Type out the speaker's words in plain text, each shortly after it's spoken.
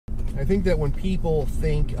I think that when people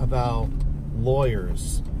think about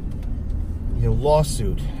lawyers, you know,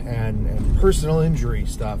 lawsuit and personal injury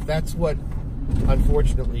stuff, that's what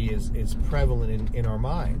unfortunately is prevalent in our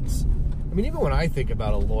minds. I mean, even when I think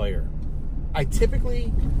about a lawyer, I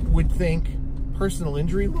typically would think personal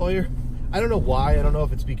injury lawyer. I don't know why. I don't know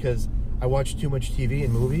if it's because I watch too much TV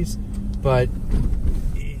and movies, but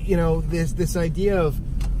you know, this idea of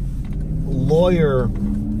lawyer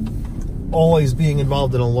always being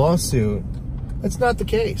involved in a lawsuit, that's not the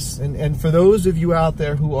case. And for those of you out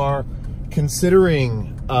there who are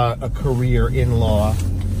considering a career in law,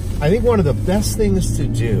 I think one of the best things to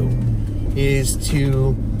do is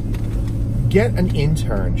to get an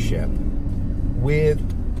internship with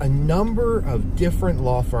a number of different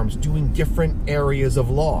law firms doing different areas of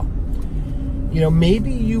law. You know,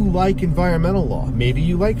 maybe you like environmental law, maybe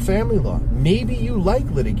you like family law, maybe you like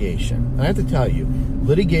litigation. And I have to tell you,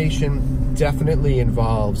 litigation definitely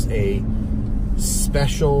involves a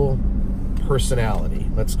special personality,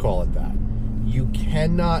 let's call it that. You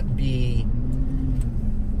cannot be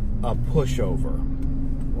a pushover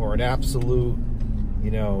or an absolute,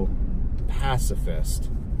 you know, pacifist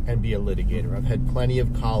and be a litigator. I've had plenty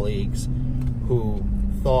of colleagues who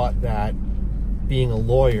thought that being a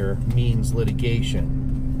lawyer means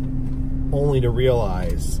litigation, only to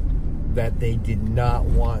realize that they did not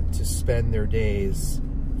want to spend their days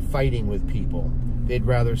fighting with people. They'd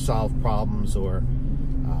rather solve problems or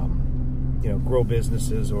you know, grow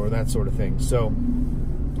businesses or that sort of thing. So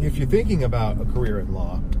if you're thinking about a career in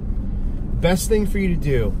law, best thing for you to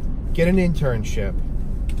do, get an internship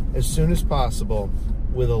as soon as possible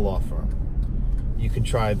with a law firm. You can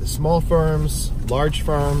try the small firms, large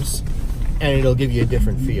firms, and it'll give you a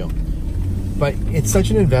different feel. But it's such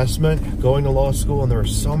an investment going to law school, and there are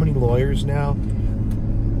so many lawyers now.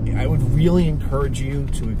 I would really encourage you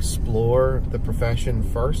to explore the profession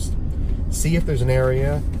first. See if there's an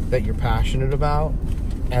area that you're passionate about,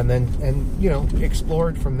 and you know, explore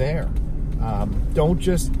it from there. Don't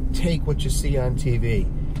just take what you see on TV,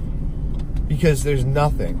 because there's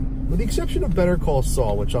nothing, with the exception of Better Call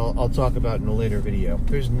Saul, which I'll talk about in a later video,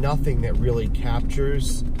 there's nothing that really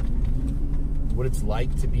captures what it's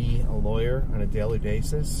like to be a lawyer on a daily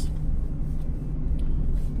basis.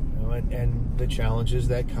 You know, and the challenges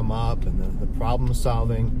that come up and the problem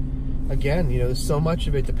solving. Again, you know, so much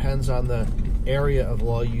of it depends on the area of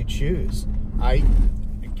law you choose. I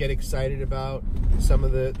get excited about some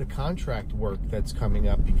of the contract work that's coming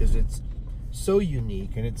up because it's so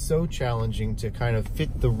unique and it's so challenging to kind of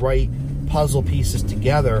fit the right puzzle pieces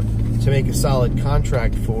together to make a solid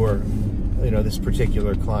contract for, you know, this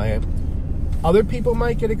particular client. Other people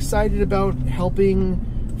might get excited about helping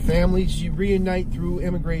families reunite through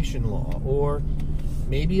immigration law, or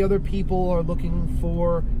maybe other people are looking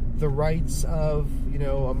for the rights of, you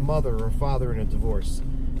know, a mother or father in a divorce.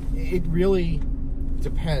 It really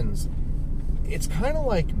depends. It's kind of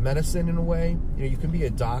like medicine in a way. You know, you can be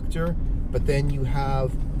a doctor, but then you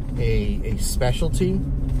have a specialty.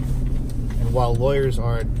 And while lawyers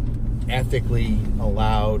aren't ethically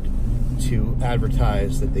allowed to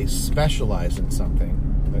advertise that they specialize in something,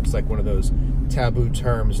 it's like one of those taboo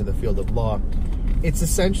terms in the field of law, it's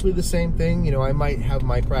essentially the same thing. You know, I might have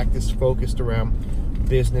my practice focused around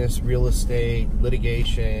business, real estate,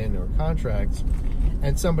 litigation, or contracts,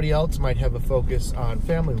 and somebody else might have a focus on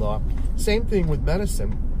family law. Same thing with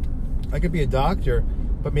medicine. I could be a doctor,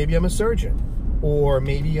 but maybe I'm a surgeon, or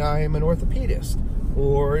maybe I'm an orthopedist,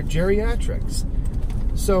 or geriatrics.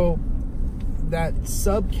 So that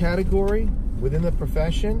subcategory within the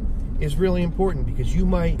profession is really important, because you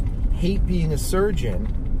might hate being a surgeon,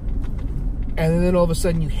 and then all of a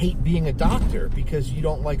sudden you hate being a doctor because you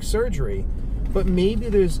don't like surgery. But maybe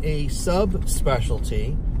there's a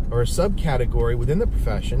subspecialty or a subcategory within the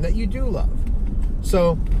profession that you do love.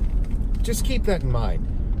 So just keep that in mind.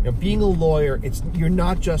 You know, being a lawyer, you're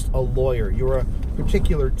not just a lawyer, you're a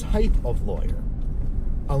particular type of lawyer.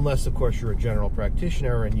 Unless, of course, you're a general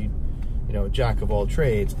practitioner and you know, a jack of all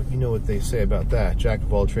trades, but you know what they say about that. Jack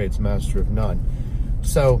of all trades, master of none.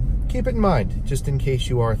 So keep it in mind, just in case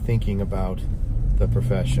you are thinking about the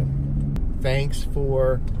profession. Thanks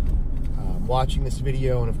for watching this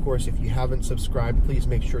video, and of course, if you haven't subscribed, please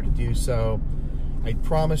make sure to do so. I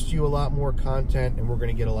promised you a lot more content, and we're going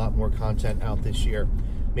to get a lot more content out this year.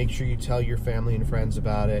 Make sure you tell your family and friends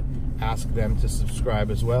about it. Ask them to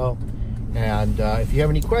subscribe as well. And if you have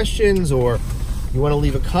any questions or you want to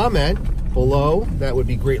leave a comment below, that would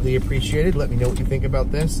be greatly appreciated. Let me know what you think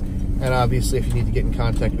about this. And obviously, if you need to get in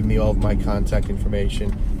contact with me, all of my contact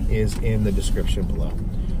information is in the description below.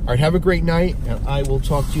 All right, have a great night, and I will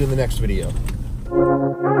talk to you in the next video.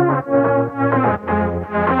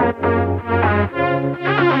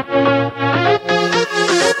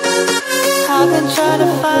 trying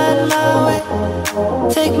to find my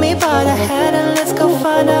way. Take me by the hand and let's go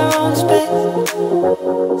find our own space.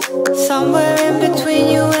 Somewhere in between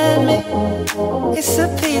you